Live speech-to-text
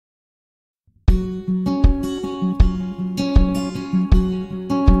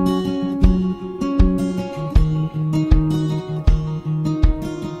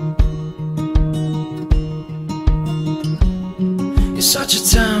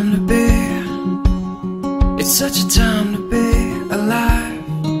time to be, it's such a time to be alive.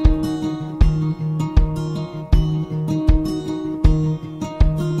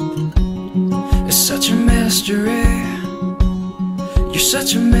 It's such a mystery, you're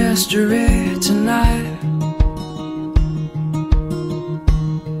such a mystery tonight.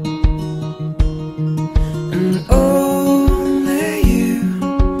 And only you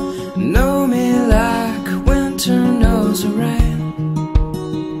know me like winter knows the rain.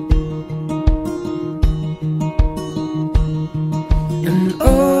 And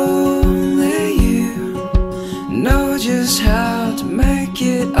only you know just how to make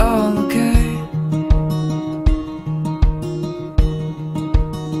it all okay.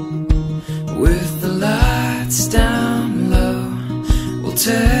 With the lights down low, we'll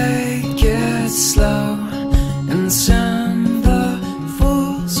take it slow and send the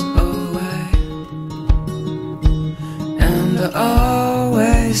fools away. And I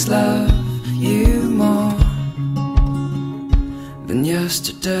always love you more than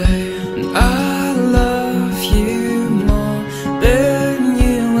yesterday. And I love you more than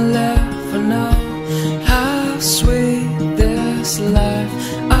you will ever know. How sweet this life,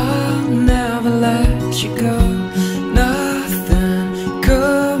 I'll never let you go. Nothing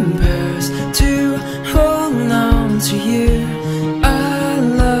compares to holding on to you. I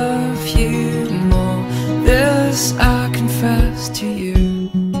love you more, this I confess to you.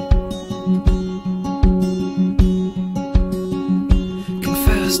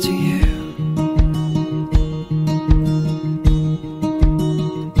 Confess to you.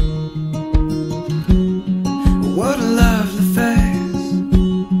 What a lovely face,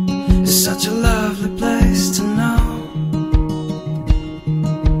 it's such a lovely place to know.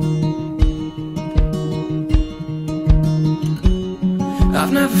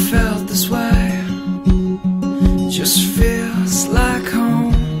 I've never felt this way, just feels like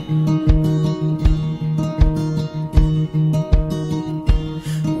home.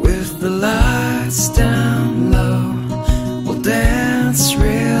 With the lights down low, we'll dance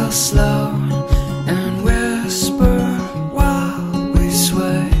real slow and whisper while we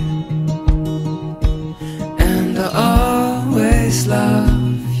sway. And I always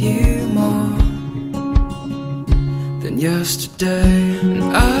love you more than yesterday. And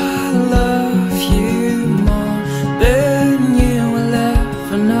I love you more than you will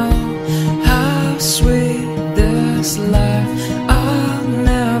ever know. How sweet this life, I'll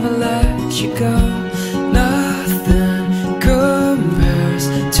never let you go. Nothing compares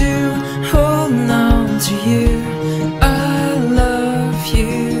to holding on to you. I love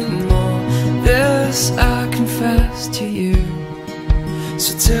you more, this I confess to you.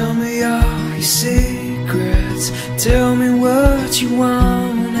 So tell me all your secrets, tell me what you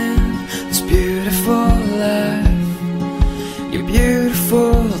want in this beautiful life. You're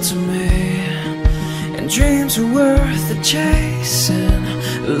beautiful to me, and dreams are worth the chasing.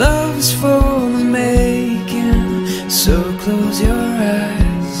 Love is for